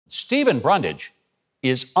Steven Brundage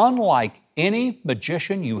is unlike any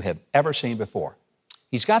magician you have ever seen before.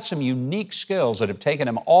 He's got some unique skills that have taken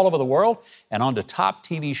him all over the world and onto top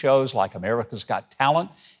TV shows like America's Got Talent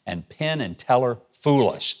and Penn and Teller Fool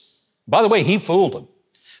Us. By the way, he fooled them.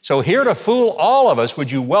 So here to fool all of us,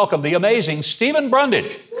 would you welcome the amazing Steven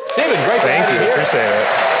Brundage. Steven, great to have you here. Appreciate it.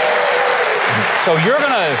 So you're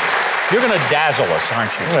gonna dazzle us,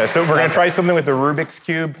 aren't you? Yeah, so we're gonna try something with the Rubik's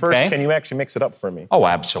Cube. First, Okay. Can you actually mix it up for me? Oh,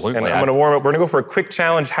 absolutely. And I'm gonna warm up. We're gonna go for a quick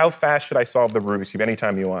challenge. How fast should I solve the Rubik's Cube?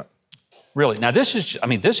 Anytime you want. Really? Now, this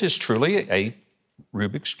is truly a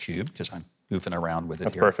Rubik's Cube, because I'm goofing around with it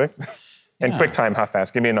That's here. perfect. And quick time, how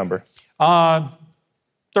fast? Give me a number.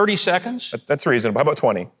 30 seconds? That's reasonable. How about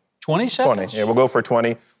 20? 20 seconds? 20. Yeah, we'll go for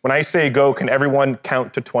 20. When I say go, can everyone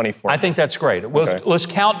count to 20 for me? I think that's great. Let's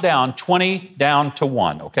count down 20 down to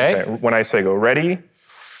 1, okay? When I say go, ready,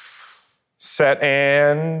 set,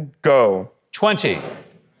 and go. 20,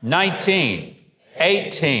 19,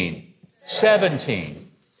 18, 17,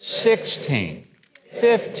 16,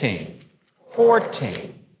 15,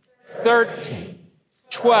 14, 13,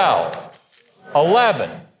 12,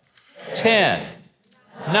 11, 10,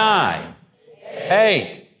 9,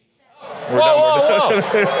 8. Whoa.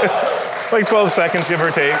 Like 12 seconds, give or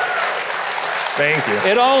take. Thank you.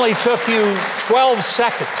 It only took you 12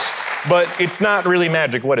 seconds. But it's not really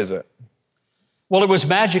magic. What is it? Well, it was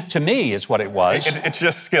magic to me, is what it was. It's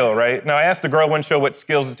just skill, right? Now, I asked a girl one show what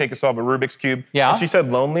skills it take to solve a Rubik's Cube. Yeah. And she said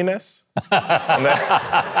loneliness. And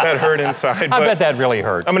that hurt inside. I bet that really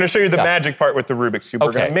hurt. I'm going to show you the magic part with the Rubik's Cube.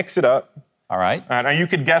 We're going to mix it up. All right. Now, you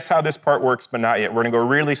could guess how this part works, but not yet. We're going to go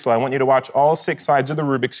really slow. I want you to watch all 6 sides of the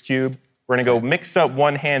Rubik's Cube. We're going to go mixed up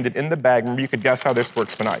one-handed in the bag. Remember, you could guess how this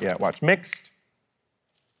works, but not yet. Watch. Mixed.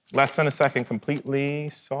 Less than a second. Completely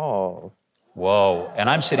solved. Whoa. And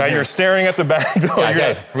I'm sitting Now here. you're staring at the bag, though.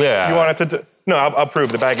 Yeah. You want it to... No, I'll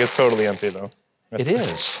prove. The bag is totally empty, though. It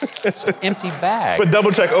is. It's an empty bag. But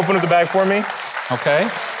double check. Open up the bag for me. Okay.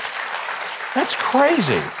 That's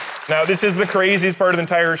crazy. Now, this is the craziest part of the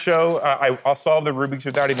entire show. I'll solve the Rubik's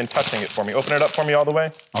without even touching it for me. Open it up for me all the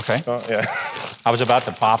way. Okay. Oh, yeah. I was about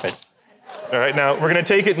to pop it. All right, now we're gonna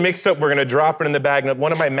take it mixed up. We're gonna drop it in the bag. Now,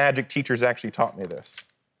 one of my magic teachers actually taught me this.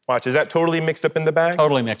 Watch, is that totally mixed up in the bag?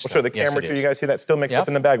 Totally mixed up. We'll show the Yes, camera it to is. you guys see that still mixed up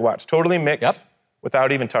in the bag. Watch, totally mixed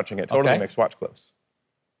without even touching it. Totally mixed, watch close.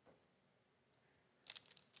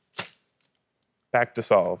 Back to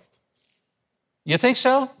solved. You think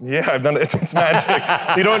so? Yeah, I've done it. It's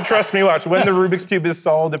magic. You don't trust me? Watch. When the Rubik's Cube is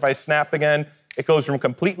solved, if I snap again, it goes from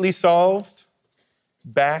completely solved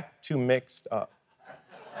back to mixed up.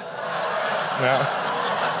 Now,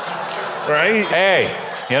 right? Hey,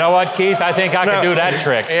 you know what, Keith? I think I can do that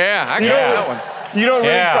trick. Yeah, I can do that one. You don't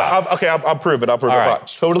really try. Okay, I'll prove it. I'll prove it. right.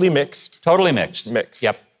 Watch. Totally mixed. Totally mixed. Mixed.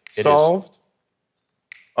 Yep. It Solved.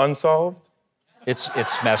 Unsolved. is.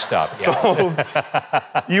 It's messed up. Yeah.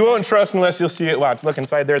 Solved. You won't trust unless you'll see it. Watch. Look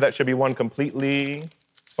inside there. That should be one completely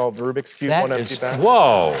solved Rubik's Cube. That One empty is, bag.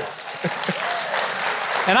 whoa.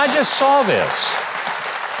 And I just saw this.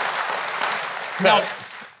 Now,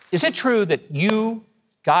 is it true that you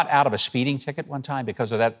got out of a speeding ticket one time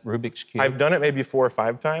because of that Rubik's Cube? I've done it maybe 4 or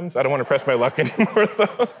 5 times. I don't want to press my luck anymore,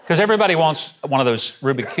 though. Because everybody wants one of those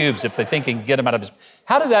Rubik's Cubes if they think they can get them out of his...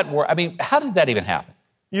 How did that work? I mean, how did that even happen?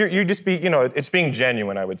 You just be, it's being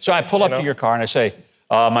genuine, I would say. So I pull up to your car and I say,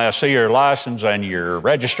 may I see your license and your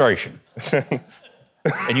registration?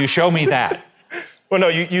 And you show me that. Well, no,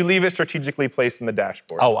 you leave it strategically placed in the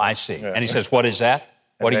dashboard. Oh, I see. Yeah. And he says, what is that?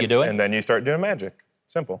 What are you doing? And then you start doing magic.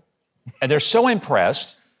 Simple. And they're so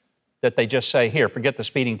impressed that they just say, here, forget the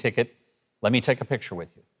speeding ticket. Let me take a picture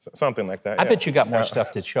with you. Something like that. I bet you got more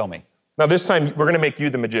stuff to show me. Now, this time, we're going to make you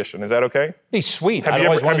the magician. Is that okay? Be sweet. Have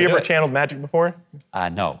you ever channeled magic before?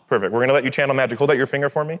 No. Perfect. We're going to let you channel magic. Hold out your finger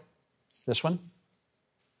for me. This one?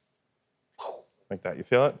 Like that. You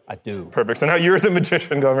feel it? I do. Perfect. So now you're the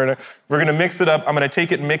magician, Governor. We're going to mix it up. I'm going to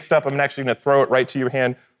take it mixed up. I'm actually going to throw it right to your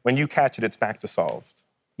hand. When you catch it, it's back to solved.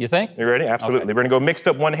 You think? You ready? Absolutely. Okay. We're going to go mixed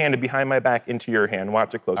up one-handed behind my back into your hand.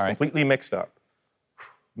 Watch it close. All right. Completely mixed up.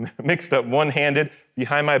 Mixed up one-handed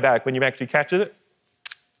behind my back. When you actually catch it,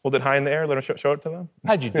 hold it high in the air. Let them show it to them.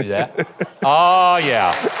 How'd you do that? Oh,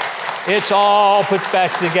 yeah. It's all put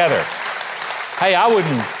back together. Hey, I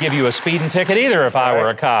wouldn't give you a speeding ticket either if I were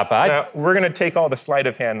a cop. Now, we're going to take all the sleight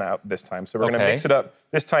of hand out this time. So we're going to mix it up.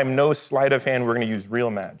 This time, no sleight of hand. We're going to use real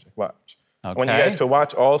magic. Watch. I want you guys to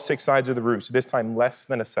watch all 6 sides of the roof. So this time, less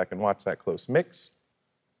than a second. Watch that close. Mixed.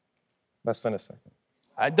 Less than a second.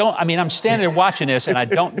 I'm standing there watching this, and I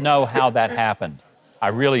don't know how that happened. I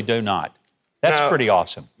really do not. That's pretty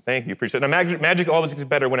awesome. Thank you. Appreciate it. Now, magic always gets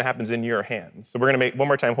better when it happens in your hand. So we're going to make one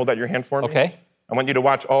more time. Hold out your hand for me. Okay. I want you to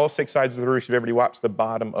watch all 6 sides of the Rubik's Cube. Everybody watch the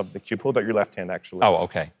bottom of the cube. Hold out your left hand, actually. Oh,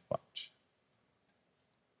 okay. Watch.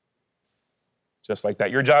 Just like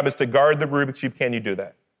that. Your job is to guard the Rubik's Cube. Can you do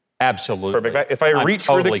that? Absolutely. Perfect. If I reach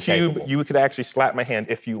for the cube, capable. you could actually slap my hand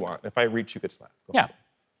if you want. If I reach, you could slap. Go Yeah. ahead.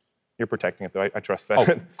 You're protecting it, though. I trust that.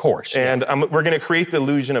 Oh, of course. And we're going to create the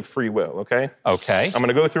illusion of free will, okay? Okay. I'm going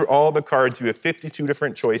to go through all the cards. You have 52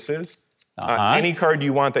 different choices. Any card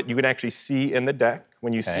you want that you can actually see in the deck.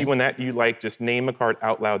 When you see one that you like, just name a card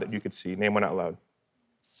out loud that you could see. Name one out loud.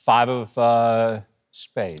 5 of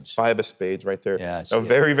spades. 5 of spades right there. Yeah, a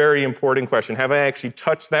very, very important question. Have I actually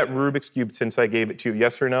touched that Rubik's Cube since I gave it to you?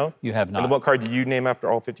 Yes or no? You have not. And what card do you name after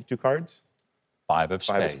all 52 cards? 5 of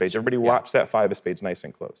spades. 5 of spades. Everybody watch that 5 of spades nice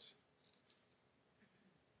and close.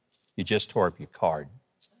 You just tore up your card.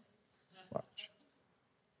 Watch.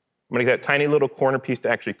 I'm going to get that tiny little corner piece to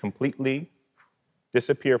actually completely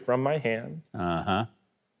disappear from my hand. Uh-huh.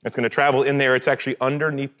 It's going to travel in there. It's actually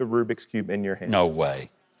underneath the Rubik's Cube in your hand. No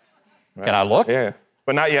way. Right. Can I look? Yeah.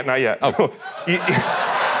 But not yet, not yet. Oh.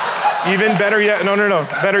 Even better yet. No.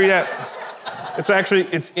 Better yet. It's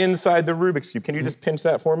inside the Rubik's Cube. Can you just pinch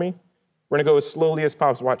that for me? We're going to go as slowly as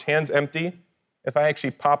possible. Watch, hands empty. If I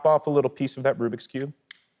actually pop off a little piece of that Rubik's Cube,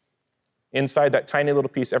 inside that tiny little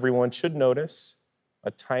piece, everyone should notice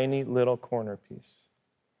a tiny little corner piece.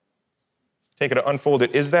 Take it to unfold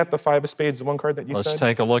it. Is that the 5 of spades, the one card that you said? Let's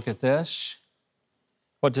take a look at this.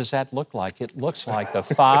 What does that look like? It looks like the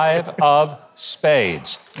 5 of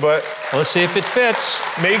spades. But let's see if it fits.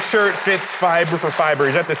 Make sure it fits fiber for fiber.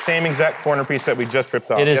 Is that the same exact corner piece that we just ripped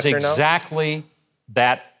off? It is yes or no? exactly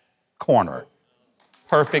that corner.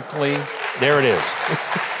 Perfectly. There it is.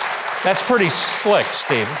 That's pretty slick,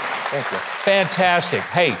 Steven. Thank you. Fantastic.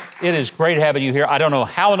 Hey, it is great having you here. I don't know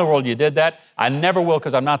how in the world you did that. I never will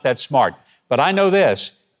because I'm not that smart. But I know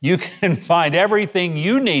this. You can find everything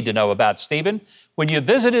you need to know about Steven when you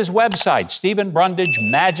visit his website,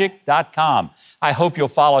 StevenBrundageMagic.com. I hope you'll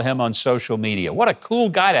follow him on social media. What a cool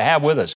guy to have with us.